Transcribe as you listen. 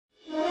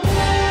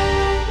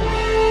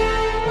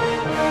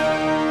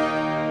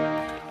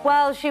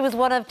Well, she was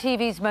one of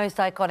TV's most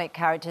iconic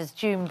characters.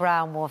 June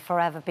Brown will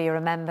forever be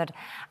remembered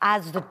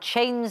as the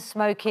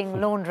chain-smoking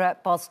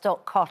laundrette boss,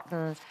 Dot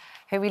Cotton,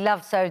 who we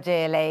love so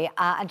dearly.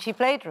 And she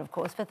played her, of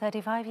course, for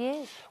 35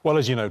 years. Well,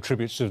 as you know,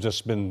 tributes have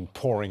just been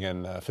pouring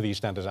in for the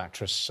EastEnders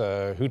actress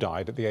who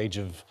died at the age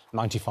of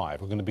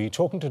 95. We're going to be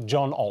talking to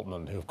John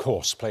Altman, who, of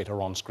course, played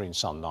her on-screen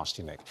son,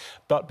 Nasty Nick.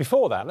 But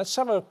before that, let's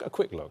have a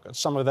quick look at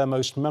some of their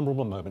most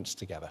memorable moments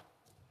together.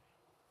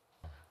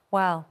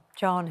 Well,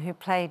 John, who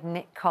played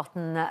Nick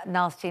Cotton,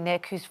 Nasty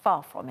Nick, who's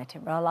far from it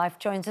in real life,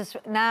 joins us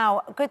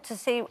now. Good to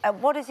see.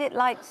 What is it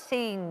like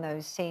seeing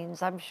those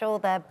scenes? I'm sure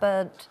they're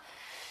burnt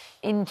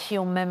into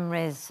your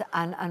memories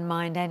and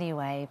mind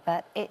anyway,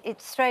 but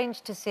it's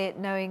strange to see it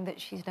knowing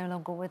that she's no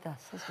longer with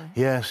us, isn't it?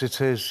 Yes,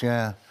 it is,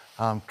 yeah.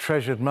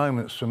 Treasured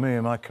moments for me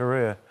in my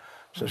career.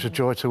 Such a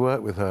joy to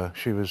work with her.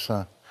 She was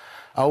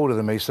older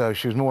than me, so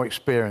she was more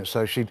experienced,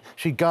 so she'd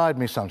guide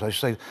me sometimes.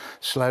 She'd say,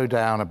 slow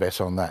down a bit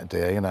on that,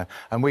 dear, you know.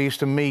 And we used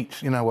to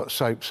meet, you know what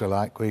soaps are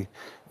like.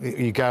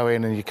 You go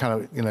in and you kind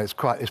of, you know,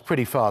 it's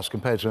pretty fast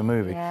compared to a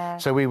movie. Yeah.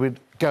 So we would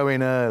go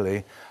in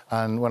early,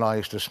 and when I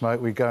used to smoke,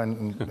 we'd go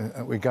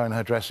in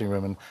her dressing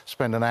room and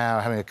spend an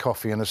hour having a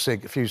coffee and a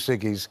few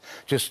ciggies,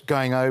 just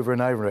going over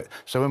and over it.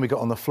 So when we got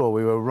on the floor,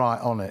 we were right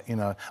on it, you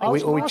know.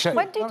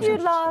 When did you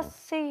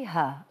last see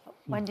her?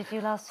 When did you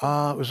last see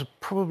her? It was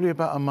probably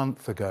about a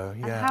month ago,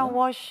 yeah. And how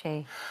was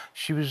she?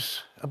 She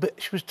was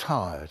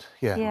tired,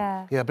 yeah.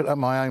 Yeah. Yeah, a bit like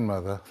my own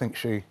mother. I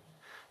think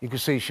you could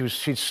see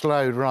she'd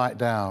slowed right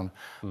down.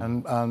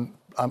 And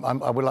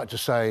I would like to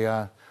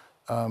say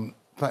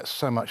that's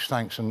so much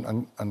thanks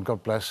and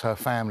God bless her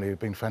family, who've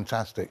been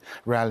fantastic,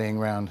 rallying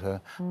around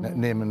her,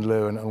 Nim and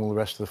Lou and all the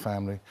rest of the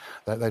family.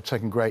 They've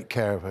taken great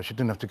care of her. She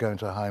didn't have to go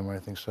into a home or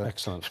anything, so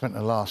excellent. She spent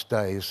her last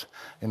days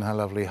in her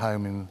lovely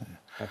home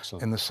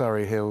in the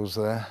Surrey Hills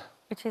there.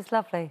 Which is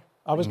lovely.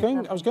 I was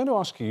going to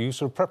ask you, you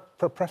sort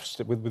of prefaced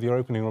it with your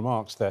opening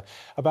remarks there,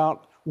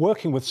 about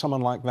working with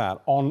someone like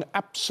that on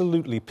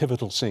absolutely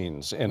pivotal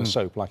scenes in a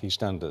soap like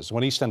EastEnders,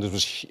 when EastEnders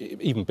was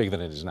even bigger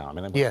than it is now. I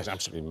mean, it was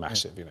absolutely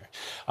massive, you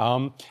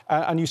know.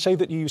 And you say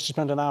that you used to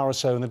spend an hour or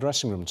so in the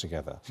dressing room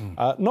together,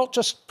 not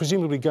just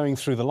presumably going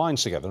through the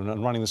lines together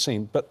and running the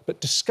scene, but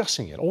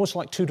discussing it, almost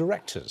like two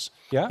directors,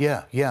 yeah?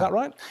 Yeah, yeah. Is that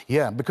right?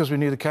 Yeah, because we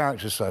knew the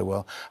characters so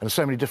well, and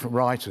so many different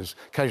writers,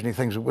 occasionally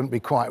things that wouldn't be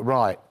quite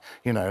right,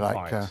 you know,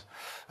 like...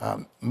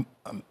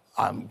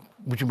 Right.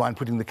 Would you mind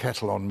putting the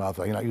kettle on,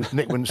 Mother? You know,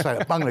 Nick wouldn't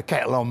say, bung the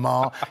kettle on,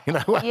 Ma. You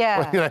know,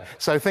 yeah. You know,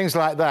 so things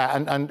like that.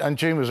 And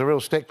June was a real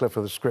stickler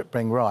for the script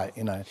being right,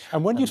 you know.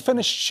 And when you'd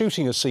finished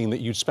shooting a scene that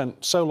you'd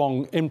spent so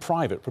long in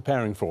private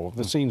preparing for,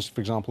 the scenes,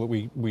 for example,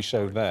 that we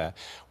showed there,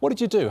 what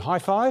did you do? High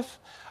five?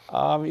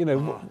 You know,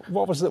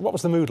 what was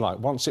the mood like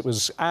once it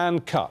was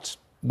and cut?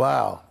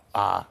 Well,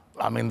 I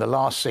mean, the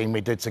last scene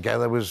we did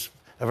together was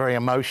a very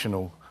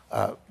emotional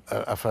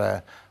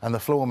affair, and the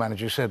floor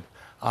manager said,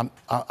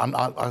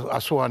 I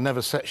swore I'd never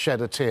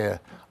shed a tear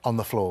on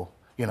the floor,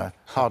 you know,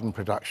 hardened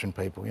production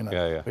people, you know.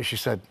 Yeah, yeah. But she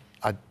said,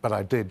 but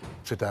I did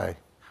today.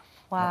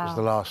 Wow. That was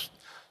the last,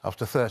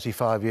 after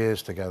 35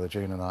 years together,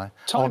 June and I,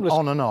 Timeless,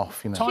 on and off,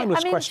 you know.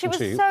 Timeless she was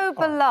to you. so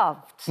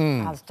beloved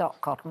as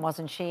Dot Cotton,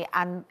 wasn't she?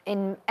 And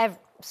in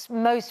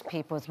most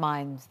people's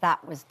minds,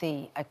 that was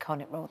the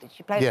iconic role that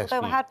she played, yes.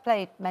 although had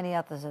played many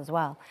others as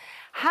well.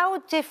 How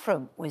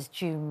different was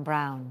June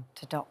Brown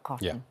to Dot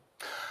Cotton?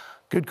 Yeah.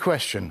 Good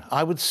question.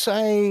 I would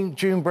say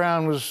June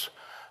Brown was,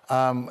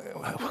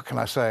 what can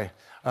I say,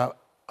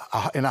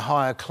 in a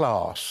higher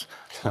class,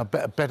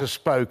 better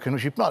spoken.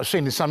 You might have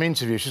seen in some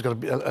interviews, she's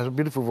got a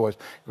beautiful voice,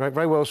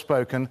 very well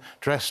spoken,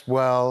 dressed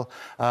well,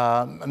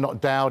 not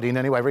dowdy in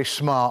any way, very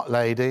smart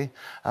lady.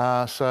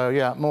 So,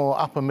 yeah, more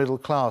upper middle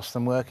class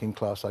than working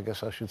class, I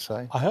guess I should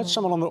say. I heard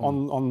someone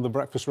on the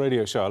breakfast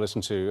radio show I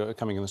listened to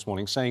coming in this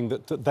morning saying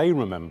that they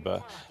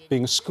remember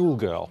being a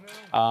schoolgirl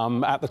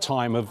at the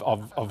time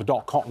of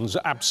Dot Cotton's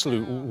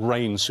absolute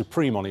reign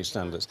supreme on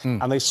EastEnders.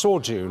 And they saw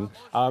June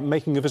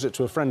making a visit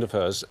to a friend of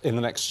hers in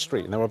the next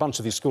street, and there were a bunch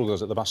of these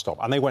schoolgirls at the bus stop,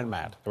 and they went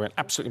mad. They went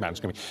absolutely mad.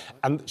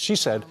 And she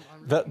said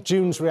that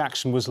June's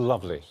reaction was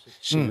lovely.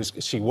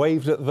 She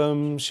waved at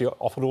them, she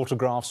offered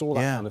autographs, all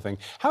that kind of thing.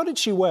 How did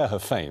she wear her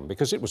fame?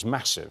 Because it was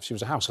massive. She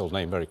was a household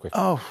name very quickly.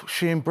 Oh,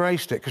 she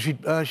embraced it, because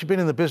she'd been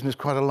in the business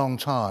quite a long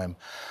time.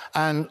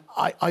 And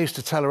I used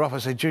to tell her off, I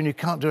said, June, you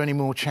can't do any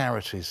more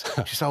charities.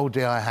 She said, oh,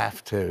 dear, I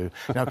have to.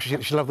 You know,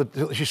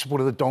 because she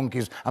supported the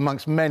donkeys,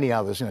 amongst many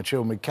others, you know,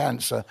 children with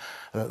cancer,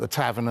 the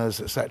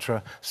Taverners,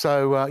 etc.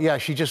 So, yeah,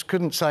 she just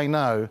couldn't say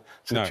no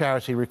to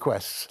charity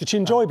requests. Did she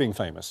enjoy being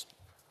famous?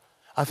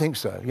 I think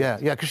so, yeah,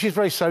 because she's a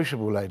very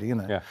sociable lady, you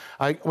know.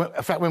 Yeah.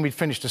 In fact, when we'd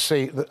finished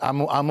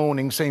our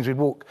morning scenes, we'd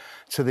walk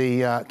to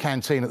the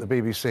canteen at the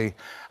BBC,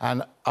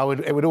 and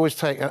it would always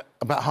take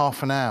about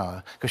half an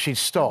hour, because she'd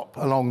stop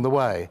along the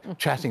way,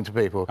 chatting to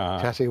people,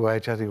 chatting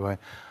away.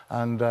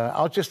 And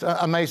just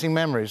amazing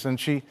memories. And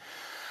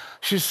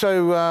she's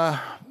so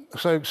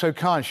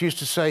kind. She used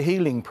to say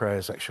healing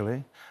prayers,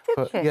 actually.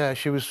 Did she? Yeah,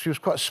 she was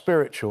quite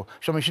spiritual.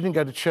 I mean, she didn't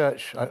go to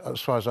church,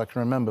 as far as I can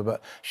remember,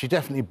 but she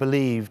definitely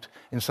believed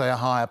in, say, a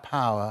higher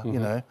power, you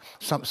know,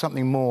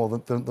 something more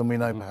than we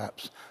know,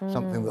 perhaps,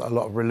 something that a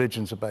lot of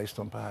religions are based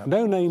on, perhaps.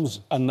 No names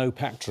and no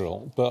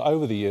pectoral, but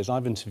over the years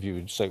I've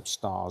interviewed soap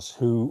stars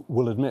who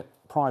will admit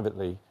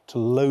privately to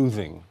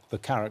loathing the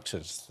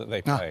characters that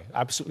they play,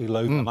 absolutely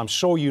loathing them. I'm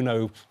sure you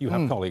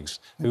have colleagues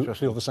who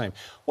feel the same.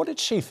 What did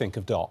she think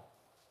of Dot?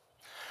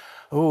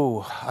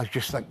 Oh, I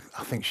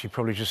think she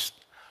probably just...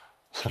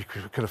 She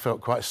could have felt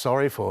quite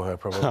sorry for her,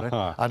 probably.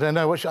 I don't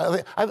know.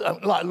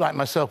 Like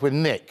myself with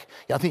Nick,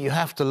 I think you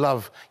have to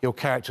love your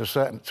character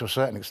to a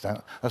certain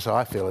extent. That's how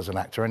I feel as an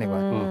actor,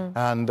 anyway.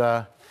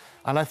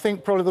 And I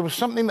think probably there was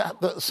something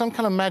some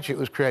kind of magic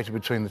was created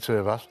between the two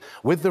of us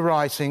with the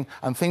writing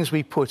and things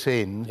we put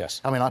in.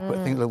 Yes. I mean, I put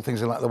little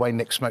things in, like the way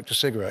Nick smoked a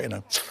cigarette, you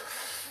know.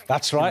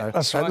 That's right. You know,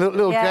 that's right.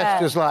 Little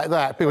gestures like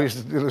that. People used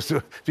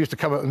to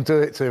come up and do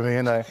it to me,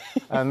 you know.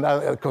 And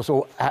of course,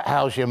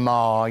 how's your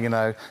ma? You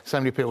know, so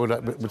many people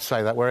would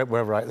say that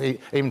wherever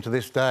even to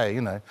this day,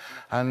 you know.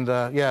 And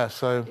yeah,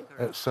 so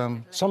it's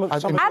And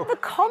the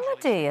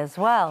comedy as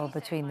well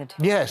between the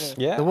two. Yes, of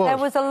you. yeah. There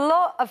was a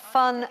lot of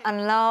fun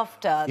and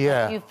laughter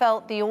Yeah. that you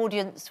felt the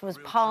audience was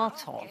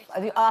part of.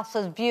 Us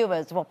as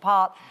viewers were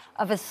part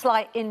of a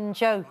slight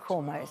in-joke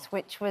almost,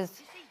 which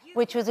was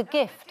a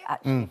gift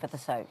actually for the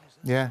soap.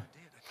 Yeah,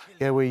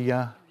 we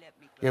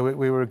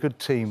were a good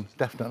team,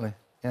 definitely.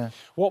 Yeah.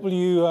 What will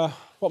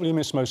you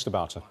miss most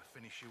about her?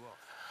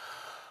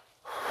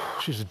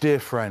 She's a dear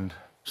friend,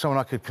 someone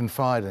I could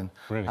confide in,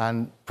 Really?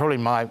 and probably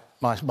my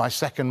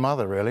second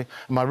mother, really.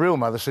 My real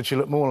mother said she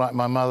looked more like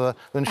my mother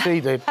than she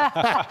did.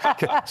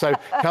 So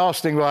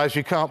casting-wise,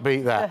 you can't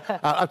beat that.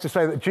 I have to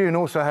say that June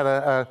also had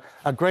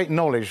a great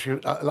knowledge,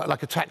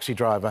 like a taxi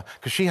driver,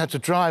 because she had to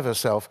drive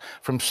herself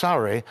from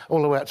Surrey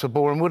all the way up to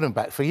Boreham Wood and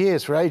back for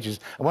years, for ages.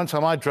 And one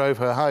time I drove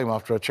her home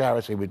after a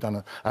charity we'd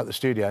done at the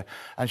studio,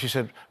 and she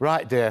said,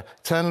 "Right, dear,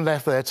 turn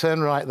left there,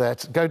 turn right there,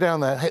 go down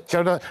there,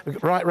 go down,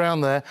 right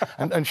round there."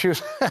 And she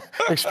was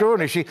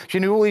extraordinary. She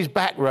knew all these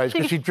back roads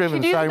because she'd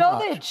driven so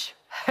much.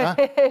 Huh?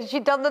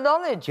 She'd done the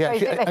knowledge. Yeah,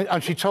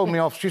 and she told me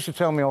off. She used to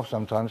tell me off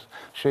sometimes.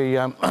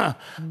 When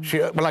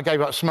I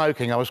gave up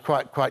smoking, I was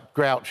quite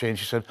grouchy, and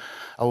she said,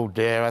 "Oh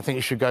dear, I think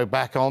you should go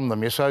back on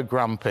them. You're so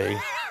grumpy,"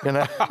 you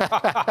know.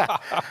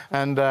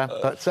 And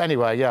but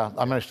anyway, yeah,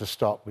 I managed to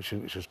stop, which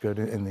was good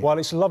in the. Well,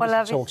 it's lovely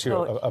to talk to you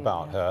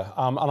about her,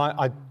 and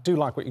I do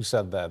like what you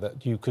said there,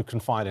 that you could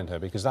confide in her,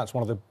 because that's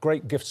one of the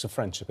great gifts of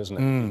friendship, isn't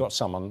it? You've got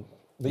someone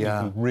that you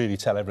can really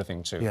tell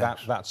everything to.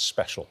 Yes. That's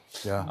special.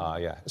 Yeah.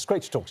 Yeah. It's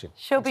great to talk to you.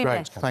 She'll be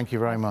missed. Thank you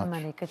very much.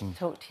 Good to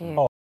talk to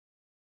you.